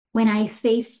when I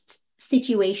faced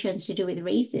situations to do with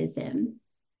racism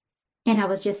and I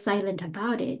was just silent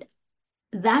about it,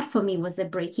 that for me was a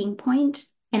breaking point.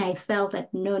 And I felt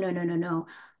that no, no, no, no, no,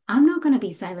 I'm not going to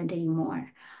be silent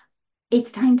anymore.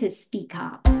 It's time to speak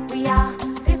up. We are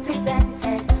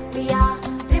represented. We are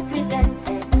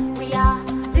represented. We are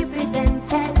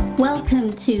represented.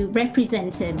 Welcome to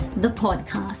Represented, the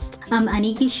podcast. I'm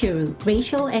Aniki Shuru,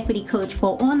 racial equity coach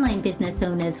for online business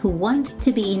owners who want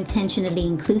to be intentionally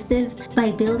inclusive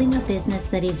by building a business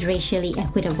that is racially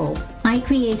equitable. I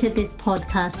created this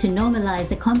podcast to normalize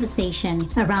a conversation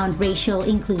around racial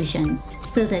inclusion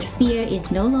so that fear is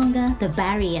no longer the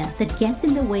barrier that gets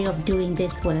in the way of doing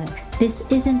this work. This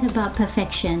isn't about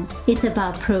perfection, it's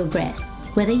about progress.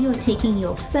 Whether you're taking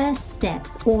your first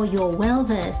steps or you're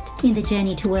well-versed in the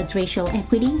journey towards racial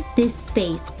equity, this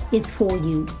space is for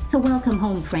you. So welcome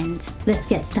home, friend. Let's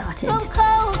get started. From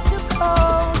coast to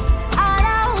coast,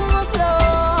 around the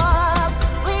globe,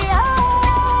 we are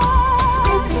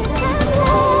represented.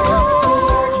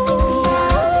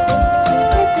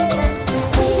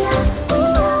 We are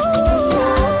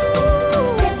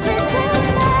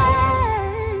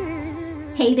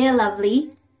represented. Hey there,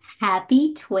 lovely.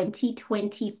 Happy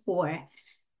 2024.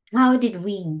 How did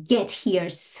we get here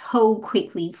so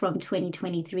quickly from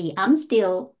 2023? I'm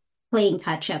still playing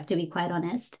catch up, to be quite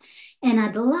honest. And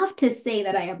I'd love to say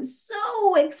that I am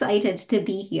so excited to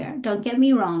be here. Don't get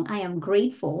me wrong. I am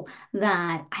grateful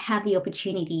that I have the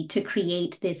opportunity to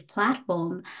create this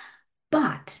platform.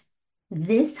 But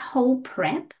this whole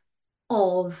prep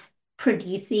of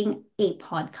producing a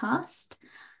podcast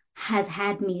has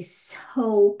had me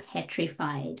so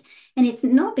petrified. And it's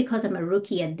not because I'm a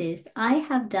rookie at this. I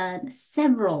have done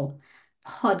several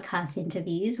podcast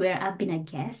interviews where I've been a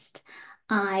guest.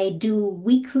 I do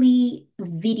weekly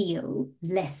video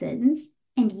lessons,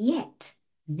 and yet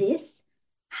this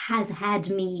has had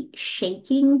me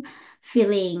shaking,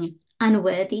 feeling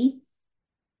unworthy,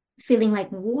 feeling like,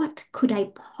 what could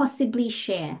I possibly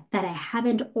share that I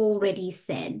haven't already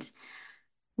said?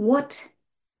 What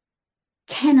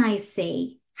can I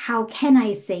say? How can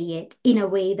I say it in a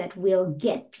way that will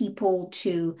get people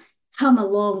to come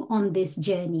along on this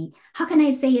journey? How can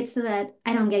I say it so that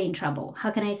I don't get in trouble?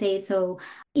 How can I say it so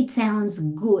it sounds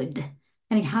good?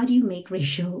 I mean, how do you make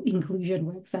racial inclusion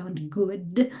work sound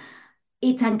good?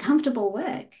 It's uncomfortable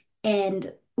work.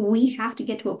 And we have to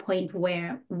get to a point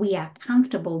where we are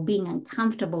comfortable being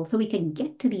uncomfortable so we can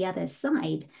get to the other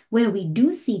side where we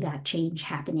do see that change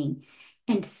happening.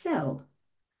 And so,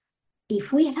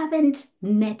 if we haven't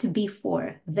met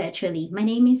before virtually, my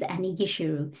name is Annie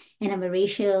Gishuru, and I'm a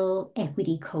racial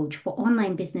equity coach for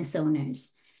online business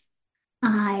owners.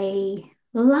 I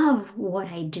love what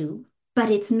I do, but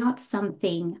it's not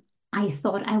something I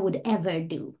thought I would ever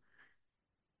do.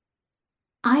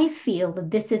 I feel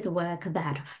that this is work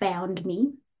that found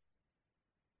me.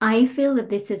 I feel that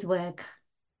this is work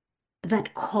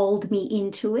that called me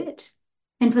into it.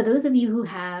 And for those of you who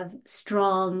have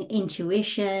strong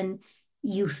intuition,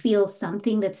 you feel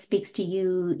something that speaks to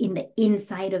you in the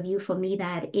inside of you. For me,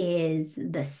 that is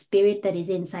the spirit that is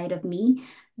inside of me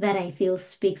that I feel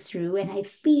speaks through. And I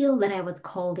feel that I was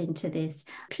called into this.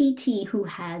 PT, who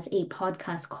has a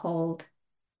podcast called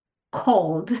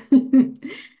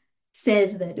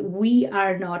says that we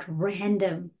are not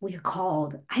random, we're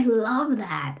called. I love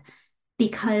that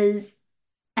because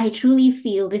I truly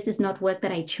feel this is not work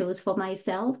that I chose for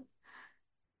myself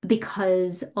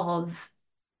because of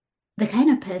the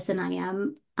kind of person I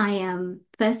am. I am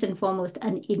first and foremost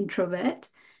an introvert.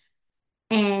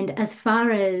 And as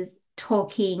far as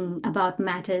talking about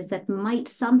matters that might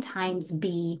sometimes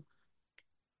be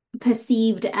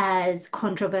perceived as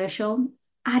controversial,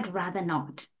 I'd rather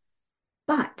not.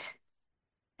 But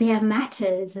there are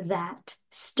matters that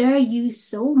stir you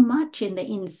so much in the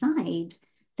inside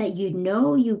that you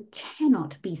know you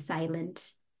cannot be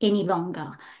silent any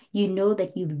longer. You know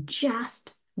that you've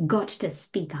just got to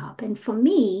speak up. And for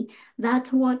me,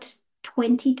 that's what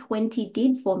 2020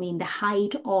 did for me in the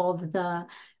height of the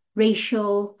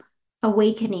racial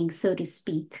awakening, so to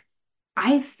speak.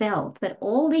 I felt that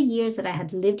all the years that I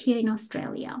had lived here in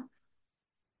Australia,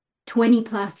 20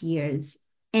 plus years,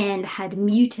 and had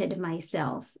muted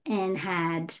myself and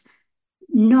had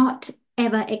not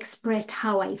ever expressed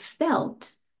how I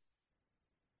felt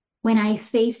when I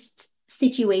faced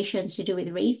situations to do with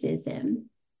racism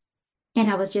and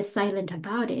I was just silent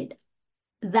about it,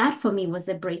 that for me was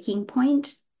a breaking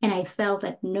point. And I felt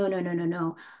that no, no, no, no,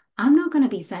 no, I'm not going to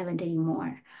be silent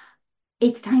anymore.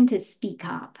 It's time to speak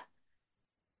up.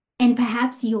 And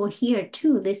perhaps you're here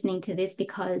too listening to this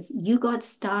because you got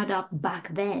started up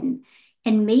back then.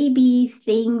 And maybe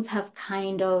things have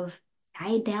kind of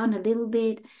quiet down a little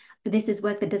bit. This is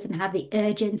work that doesn't have the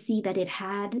urgency that it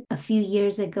had a few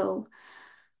years ago.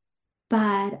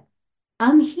 But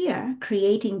I'm here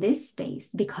creating this space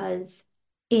because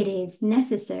it is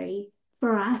necessary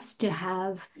for us to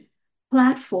have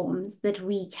platforms that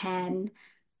we can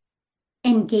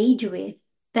engage with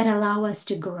that allow us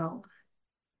to grow.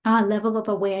 Our level of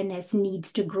awareness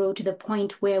needs to grow to the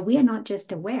point where we are not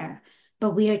just aware,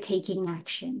 but we are taking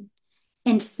action.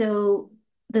 And so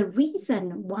the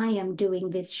reason why I'm doing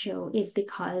this show is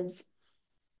because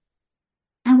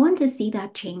I want to see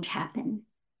that change happen.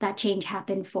 That change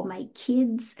happen for my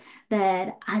kids,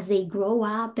 that as they grow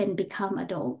up and become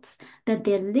adults, that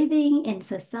they're living in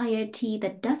society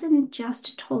that doesn't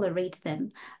just tolerate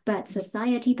them, but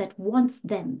society that wants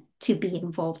them to be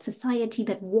involved, society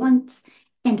that wants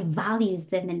and values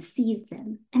them and sees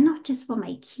them. And not just for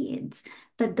my kids,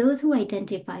 but those who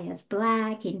identify as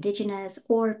Black, Indigenous,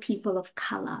 or people of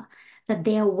color, that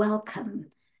they are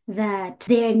welcome, that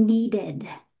they're needed,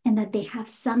 and that they have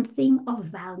something of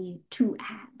value to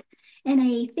add. And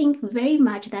I think very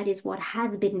much that is what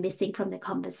has been missing from the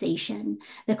conversation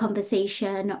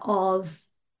of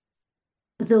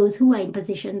those who are in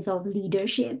positions of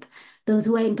leadership, those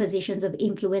who are in positions of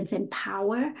influence and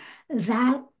power.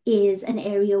 That is an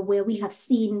area where we have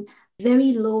seen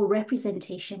very low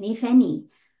representation, if any,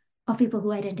 of people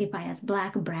who identify as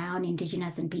Black, Brown,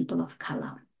 Indigenous, and people of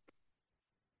color.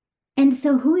 And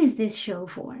so, who is this show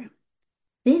for?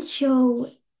 This show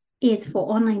is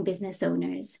for online business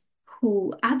owners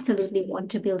who absolutely want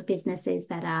to build businesses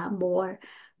that are more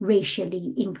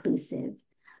racially inclusive.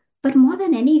 But more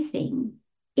than anything,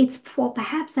 it's for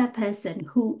perhaps that person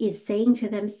who is saying to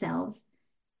themselves,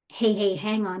 hey,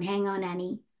 hang on,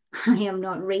 Annie. I am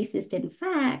not racist. In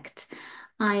fact,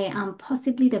 I am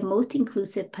possibly the most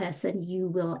inclusive person you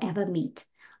will ever meet.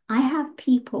 I have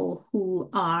people who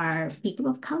are people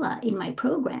of color in my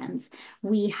programs.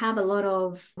 We have a lot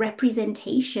of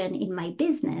representation in my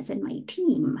business and my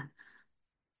team.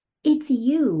 It's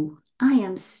you I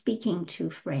am speaking to,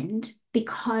 friend,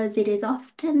 because it is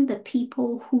often the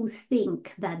people who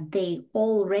think that they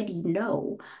already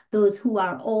know, those who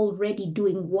are already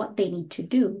doing what they need to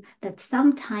do, that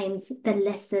sometimes the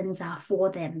lessons are for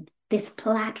them. This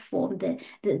platform,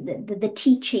 the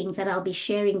teachings that I'll be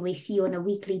sharing with you on a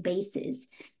weekly basis,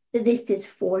 this is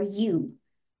for you.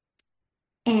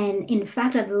 And in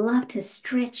fact, I'd love to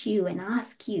stretch you and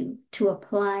ask you to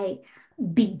apply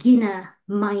beginner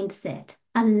mindset,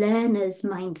 a learner's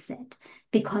mindset,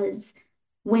 because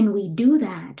when we do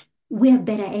that, we're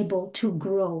better able to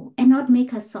grow and not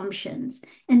make assumptions.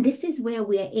 And this is where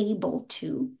we're able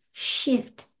to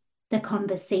shift the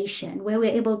conversation, where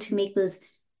we're able to make those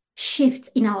shifts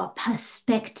in our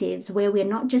perspectives, where we're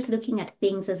not just looking at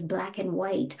things as black and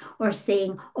white or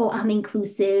saying, oh, I'm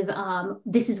inclusive,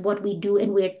 this is what we do,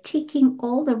 and we're ticking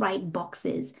all the right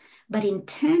boxes. But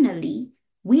internally,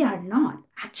 we are not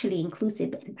actually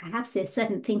inclusive. And perhaps there's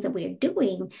certain things that we're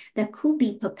doing that could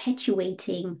be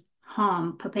perpetuating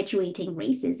harm, perpetuating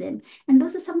racism. And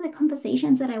those are some of the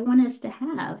conversations that I want us to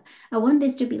have. I want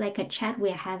this to be like a chat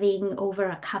we're having over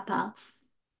a cuppa.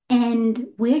 And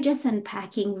we're just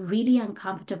unpacking really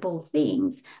uncomfortable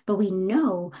things, but we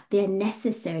know they're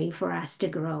necessary for us to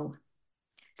grow.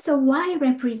 So why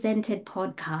Represented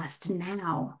Podcast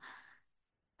now?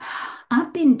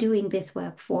 I've been doing this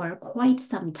work for quite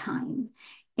some time.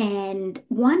 And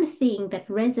one thing that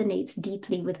resonates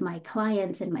deeply with my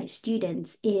clients and my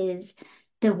students is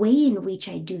the way in which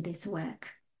I do this work.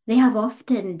 They have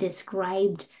often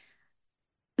described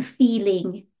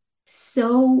feeling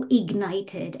so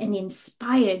ignited and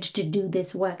inspired to do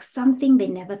this work, something they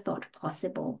never thought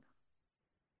possible.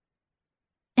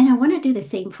 And I want to do the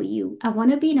same for you. I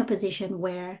want to be in a position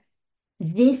where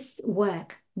this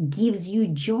work gives you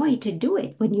joy to do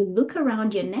it. When you look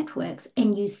around your networks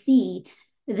and you see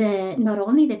not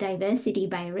only the diversity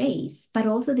by race, but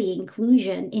also the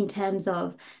inclusion in terms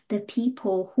of the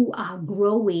people who are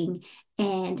growing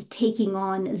and taking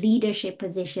on leadership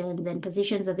positions and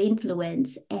positions of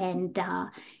influence. And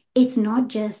it's not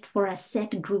just for a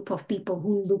set group of people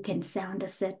who look and sound a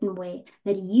certain way,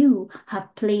 that you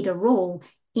have played a role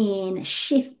in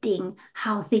shifting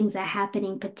how things are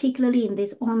happening, particularly in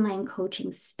this online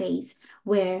coaching space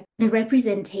where the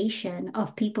representation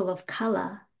of people of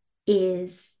color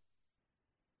is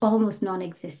almost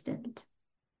non-existent.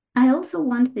 I also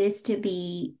want this to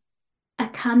be a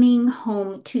coming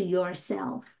home to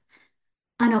yourself,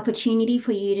 an opportunity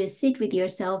for you to sit with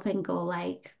yourself and go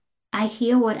like, I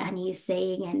hear what Annie is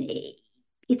saying, and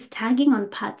it's tagging on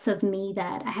parts of me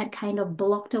that I had kind of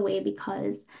blocked away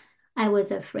because I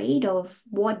was afraid of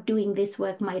what doing this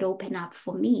work might open up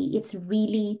for me. It's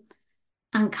really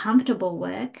uncomfortable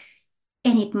work,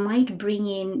 and it might bring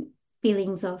in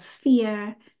feelings of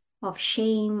fear, of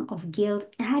shame, of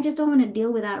guilt. And I just don't want to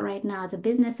deal with that right now. As a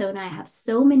business owner, I have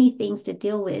so many things to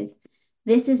deal with.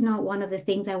 This is not one of the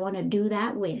things I want to do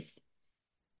that with.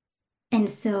 And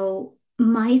so,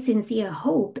 my sincere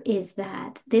hope is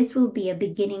that this will be a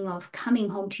beginning of coming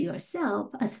home to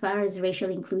yourself as far as racial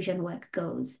inclusion work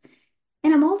goes.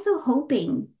 And I'm also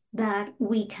hoping that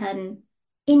we can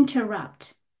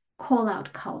interrupt call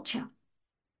out culture,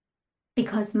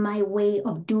 because my way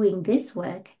of doing this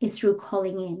work is through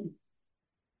calling in.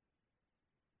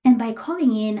 And by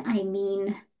calling in, I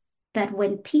mean that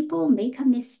when people make a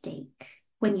mistake,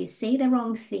 when you say the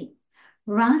wrong thing,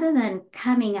 rather than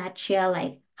coming at you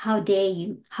like, how dare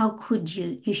you? How could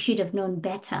you? You should have known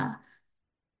better.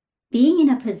 Being in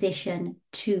a position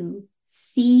to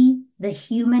see the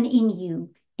human in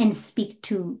you and speak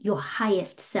to your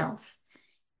highest self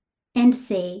and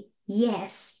say,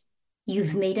 yes,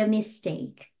 you've made a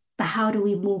mistake, but how do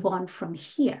we move on from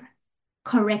here?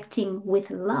 Correcting with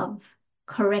love,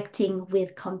 correcting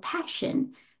with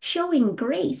compassion, showing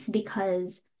grace,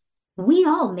 because we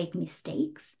all make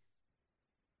mistakes.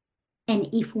 And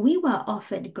if we were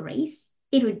offered grace,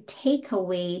 it would take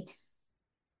away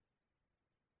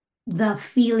the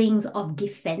feelings of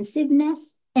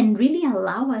defensiveness and really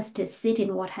allow us to sit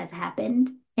in what has happened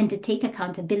and to take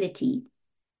accountability.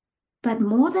 But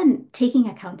more than taking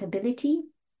accountability,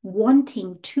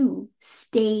 wanting to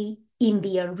stay in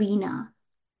the arena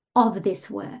of this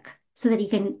work so that you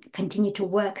can continue to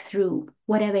work through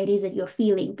whatever it is that you're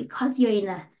feeling, because you're in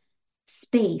a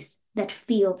space that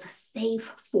feels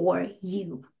safe for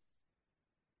you.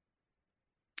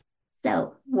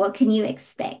 So, what can you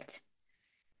expect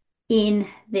in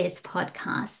this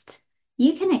podcast?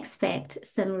 You can expect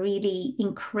some really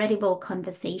incredible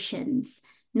conversations,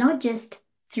 not just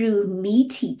through me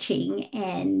teaching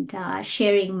and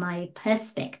sharing my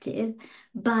perspective,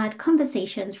 but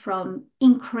conversations from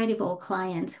incredible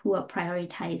clients who are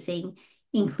prioritizing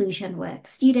inclusion work,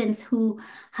 students who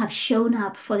have shown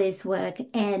up for this work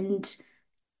and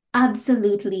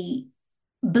absolutely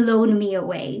blown me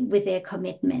away with their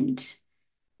commitment.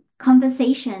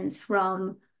 Conversations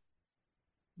from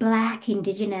Black,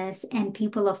 Indigenous, and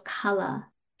people of color,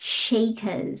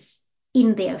 shakers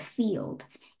in their field,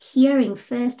 hearing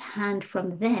firsthand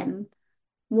from them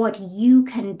what you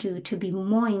can do to be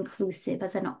more inclusive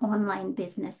as an online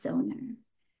business owner,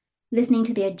 listening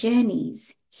to their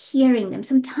journeys, hearing them.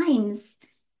 Sometimes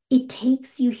it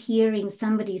takes you hearing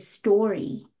somebody's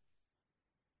story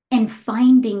and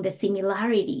finding the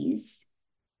similarities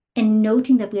and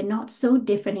noting that we're not so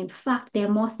different. In fact, there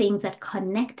are more things that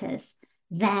connect us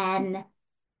than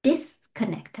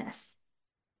disconnect us.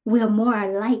 We're more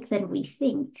alike than we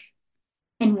think.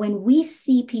 And when we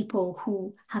see people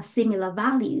who have similar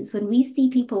values, when we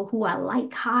see people who are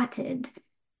like-hearted,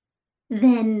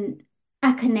 then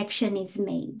a connection is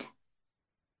made.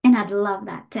 And I'd love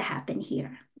that to happen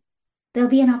here. There'll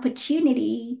be an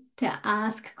opportunity to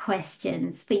ask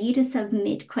questions, for you to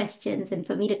submit questions, and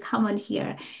for me to come on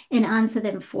here and answer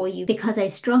them for you, because I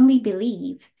strongly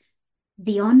believe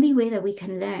the only way that we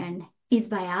can learn is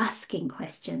by asking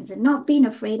questions and not being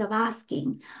afraid of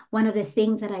asking. One of the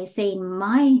things that I say in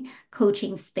my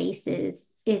coaching spaces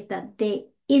is that there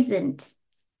isn't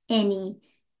any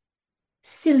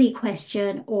silly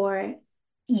question or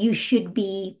you should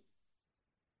be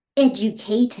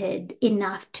educated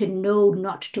enough to know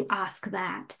not to ask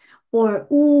that, or,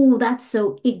 oh, that's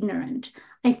so ignorant.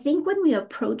 I think when we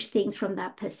approach things from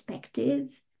that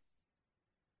perspective,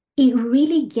 it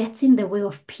really gets in the way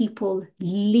of people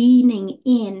leaning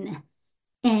in.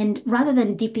 And rather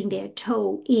than dipping their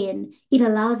toe in, it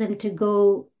allows them to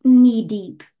go knee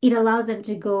deep. It allows them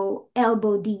to go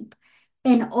elbow deep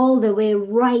and all the way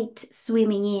right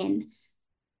swimming in,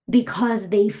 because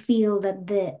they feel that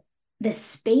the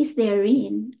space they're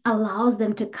in allows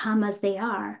them to come as they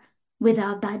are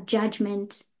without that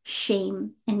judgment,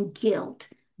 shame, and guilt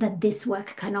that this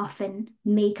work can often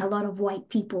make a lot of white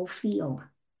people feel.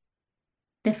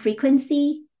 The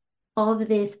frequency of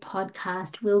this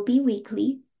podcast will be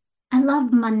weekly. I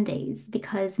love Mondays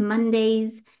because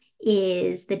Mondays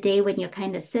is the day when you're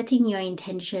kind of setting your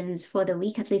intentions for the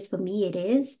week. At least for me, it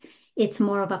is. It's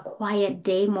more of a quiet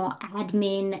day, more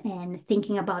admin and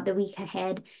thinking about the week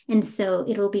ahead. And so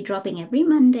it'll be dropping every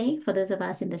Monday for those of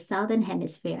us in the Southern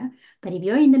Hemisphere. But if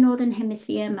you're in the Northern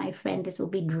Hemisphere, my friend, this will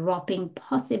be dropping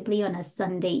possibly on a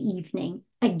Sunday evening.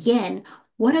 Again,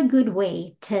 what a good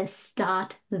way to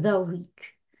start the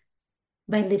week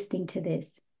by listening to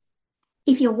this.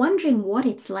 If you're wondering what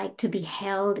it's like to be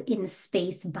held in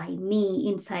space by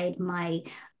me inside my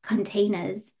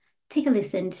containers, take a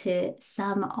listen to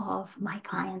some of my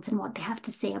clients and what they have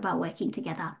to say about working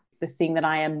together. The thing that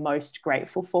I am most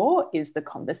grateful for is the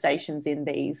conversations in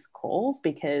these calls,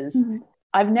 because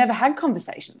I've never had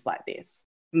conversations like this.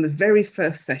 From the very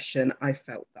first session, I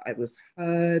felt that I was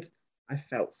heard, I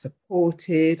felt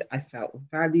supported, I felt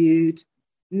valued,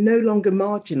 no longer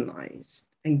marginalised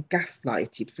and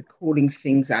gaslighted for calling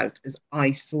things out as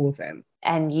I saw them.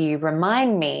 And you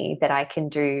remind me that I can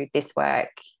do this work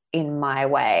in my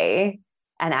way.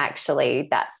 And actually,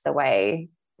 that's the way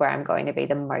where I'm going to be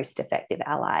the most effective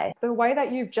ally. The way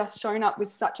that you've just shown up with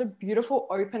such a beautiful,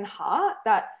 open heart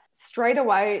that straight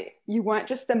away you weren't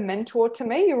just a mentor to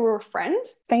me, you were a friend.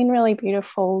 It's been really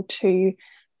beautiful to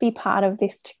be part of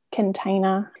this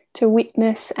container, to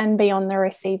witness and be on the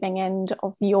receiving end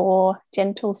of your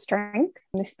gentle strength,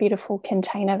 this beautiful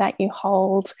container that you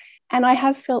hold. And I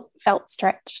have felt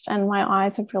stretched and my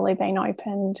eyes have really been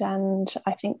opened, and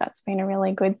I think that's been a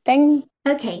really good thing.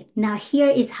 Okay, now here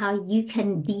is how you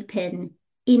can deepen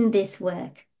in this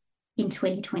work in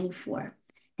 2024.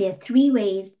 There are 3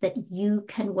 ways that you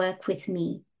can work with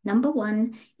me. Number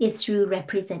 1 is through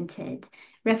Represented.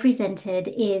 Represented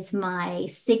is my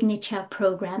signature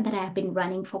program that I have been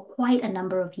running for quite a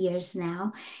number of years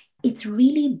now. It's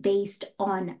really based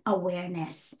on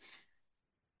awareness,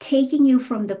 taking you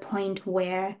from the point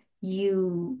where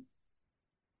you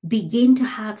begin to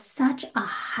have such a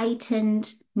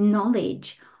heightened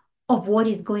knowledge of what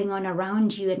is going on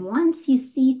around you. And once you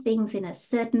see things in a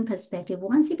certain perspective,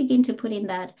 once you begin to put in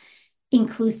that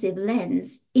inclusive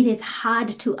lens, it is hard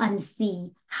to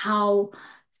unsee how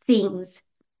things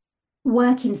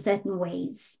work in certain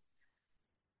ways.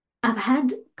 I've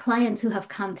had clients who have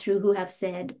come through who have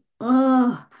said,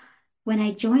 oh, when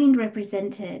I joined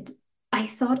Represented, I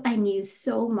thought I knew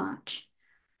so much.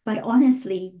 But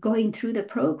honestly, going through the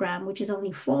program, which is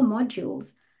only 4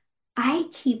 modules, I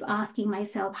keep asking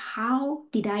myself, how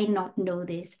did I not know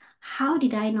this? How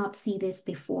did I not see this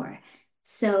before?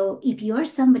 So if you're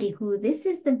somebody who this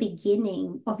is the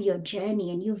beginning of your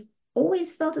journey and you've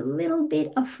always felt a little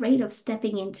bit afraid of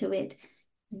stepping into it,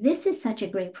 this is such a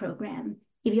great program.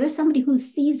 If you're somebody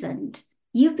who's seasoned,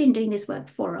 you've been doing this work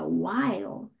for a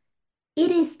while,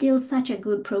 it is still such a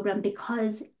good program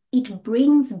because it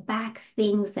brings back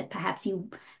things that perhaps you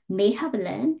may have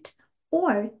learned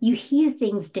or you hear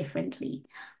things differently.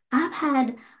 I've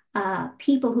had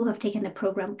people who have taken the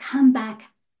program come back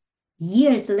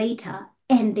years later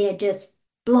and they're just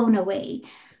blown away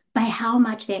by how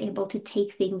much they're able to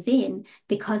take things in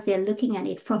because they're looking at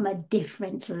it from a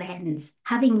different lens.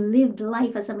 Having lived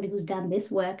life as somebody who's done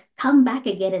this work, come back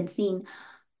again and seen,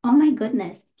 oh my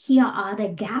goodness, here are the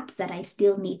gaps that I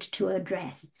still need to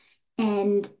address.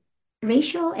 And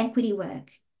racial equity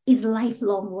work is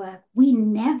lifelong work. We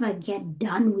never get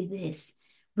done with this.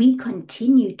 We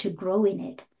continue to grow in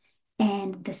it.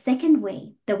 And the second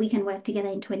way that we can work together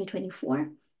in 2024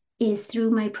 is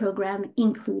through my program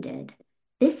Included.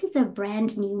 This is a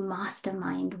brand new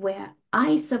mastermind where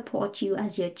I support you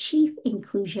as your Chief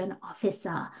Inclusion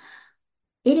Officer.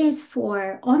 It is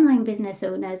for online business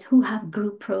owners who have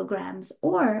group programs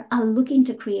or are looking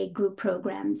to create group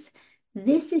programs.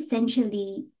 This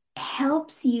essentially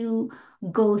helps you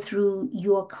go through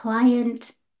your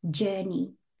client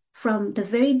journey from the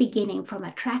very beginning, from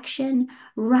attraction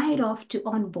right off to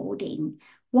onboarding.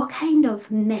 What kind of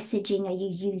messaging are you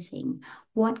using?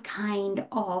 What kind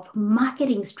of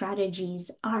marketing strategies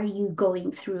are you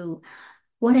going through?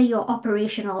 What are your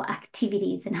operational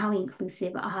activities and how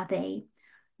inclusive are they?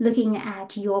 Looking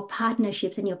at your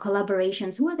partnerships and your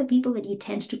collaborations, who are the people that you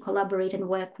tend to collaborate and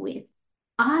work with?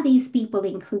 Are these people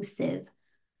inclusive?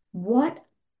 What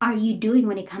are you doing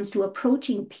when it comes to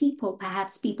approaching people,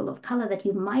 perhaps people of color that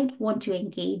you might want to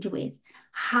engage with?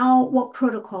 What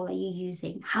protocol are you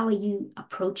using? How are you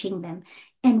approaching them?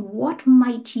 And what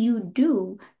might you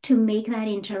do to make that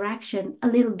interaction a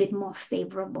little bit more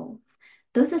favorable?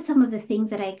 Those are some of the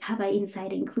things that I cover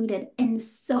inside Included and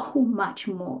so much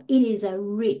more. It is a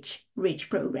rich, rich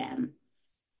program.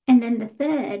 And then the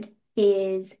third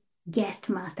is Guest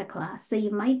Masterclass. So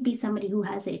you might be somebody who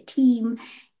has a team,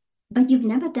 but you've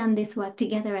never done this work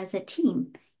together as a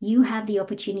team. you have the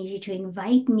opportunity to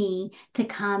invite me to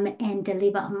come and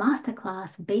deliver a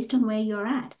masterclass based on where you're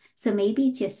at. So maybe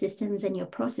it's your systems and your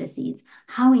processes.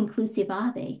 How inclusive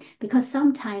are they? Because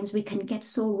sometimes we can get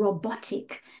so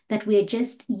robotic that we're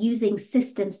just using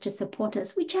systems to support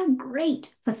us, which are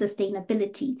great for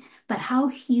sustainability. But how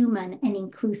human and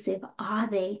inclusive are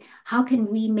they? How can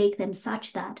we make them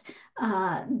such that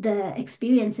the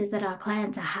experiences that our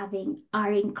clients are having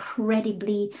are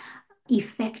incredibly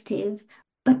effective?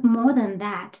 But more than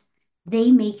that,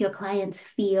 they make your clients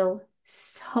feel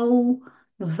so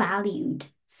valued,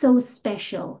 so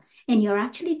special, and you're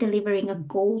actually delivering a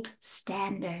gold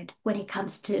standard when it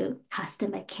comes to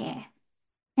customer care.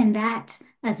 And that,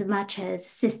 as much as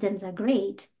systems are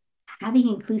great, having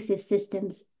inclusive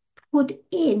systems put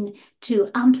in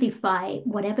to amplify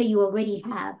whatever you already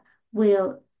have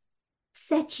will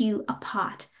set you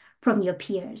apart from your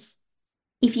peers.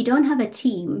 If you don't have a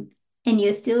team and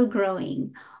you're still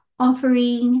growing,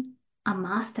 offering a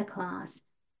masterclass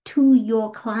to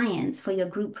your clients for your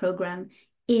group program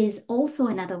is also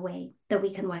another way that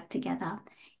we can work together.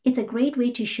 It's a great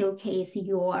way to showcase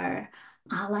your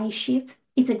allyship.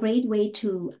 It's a great way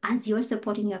to, as you're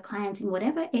supporting your clients in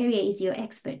whatever area is your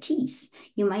expertise,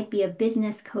 you might be a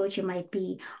business coach, you might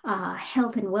be a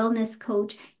health and wellness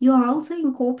coach, you are also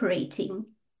incorporating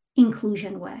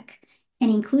inclusion work. And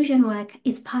inclusion work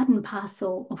is part and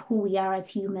parcel of who we are as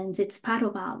humans. It's part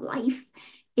of our life.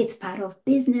 It's part of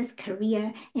business,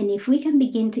 career. And if we can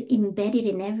begin to embed it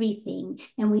in everything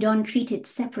and we don't treat it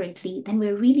separately, then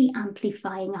we're really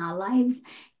amplifying our lives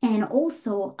and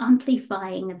also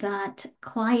amplifying that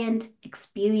client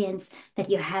experience that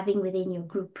you're having within your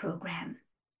group program.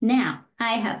 Now,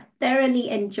 I have thoroughly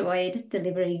enjoyed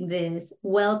delivering this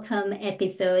welcome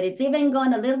episode. It's even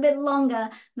gone a little bit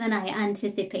longer than I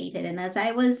anticipated. And as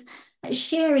I was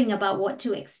sharing about what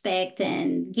to expect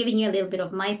and giving you a little bit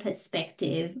of my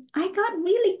perspective, I got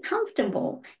really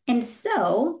comfortable. And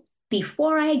so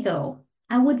before I go,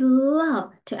 I would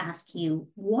love to ask you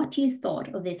what you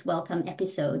thought of this welcome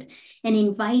episode and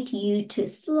invite you to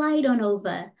slide on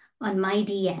over on my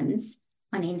DMs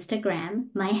on Instagram.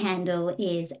 My handle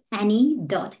is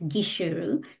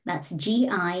Annie.Gichuru. That's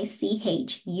Gichuru.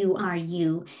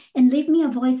 And leave me a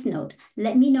voice note.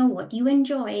 Let me know what you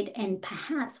enjoyed and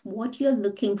perhaps what you're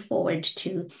looking forward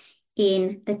to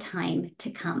in the time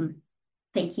to come.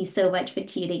 Thank you so much for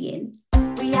tuning in.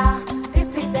 We are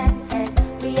represented.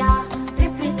 We are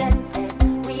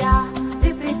represented. We are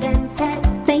represented.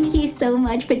 Thank you so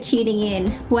much for tuning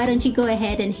in. Why don't you go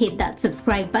ahead and hit that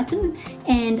subscribe button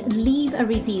and leave a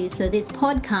review so this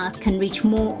podcast can reach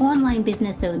more online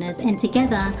business owners, and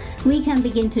together we can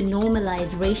begin to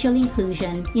normalize racial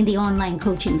inclusion in the online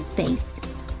coaching space.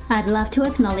 I'd love to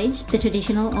acknowledge the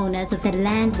traditional owners of the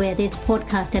land where this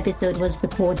podcast episode was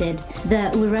recorded,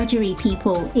 the Wiradjuri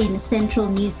people in central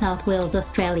New South Wales,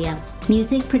 Australia.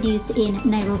 Music produced in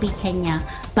Nairobi, Kenya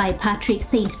by Patrick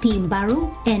St. P.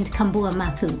 Mbaru and Kambua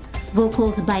Mathu.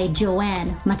 Vocals by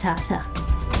Joanne Matata.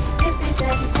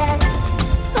 Represented.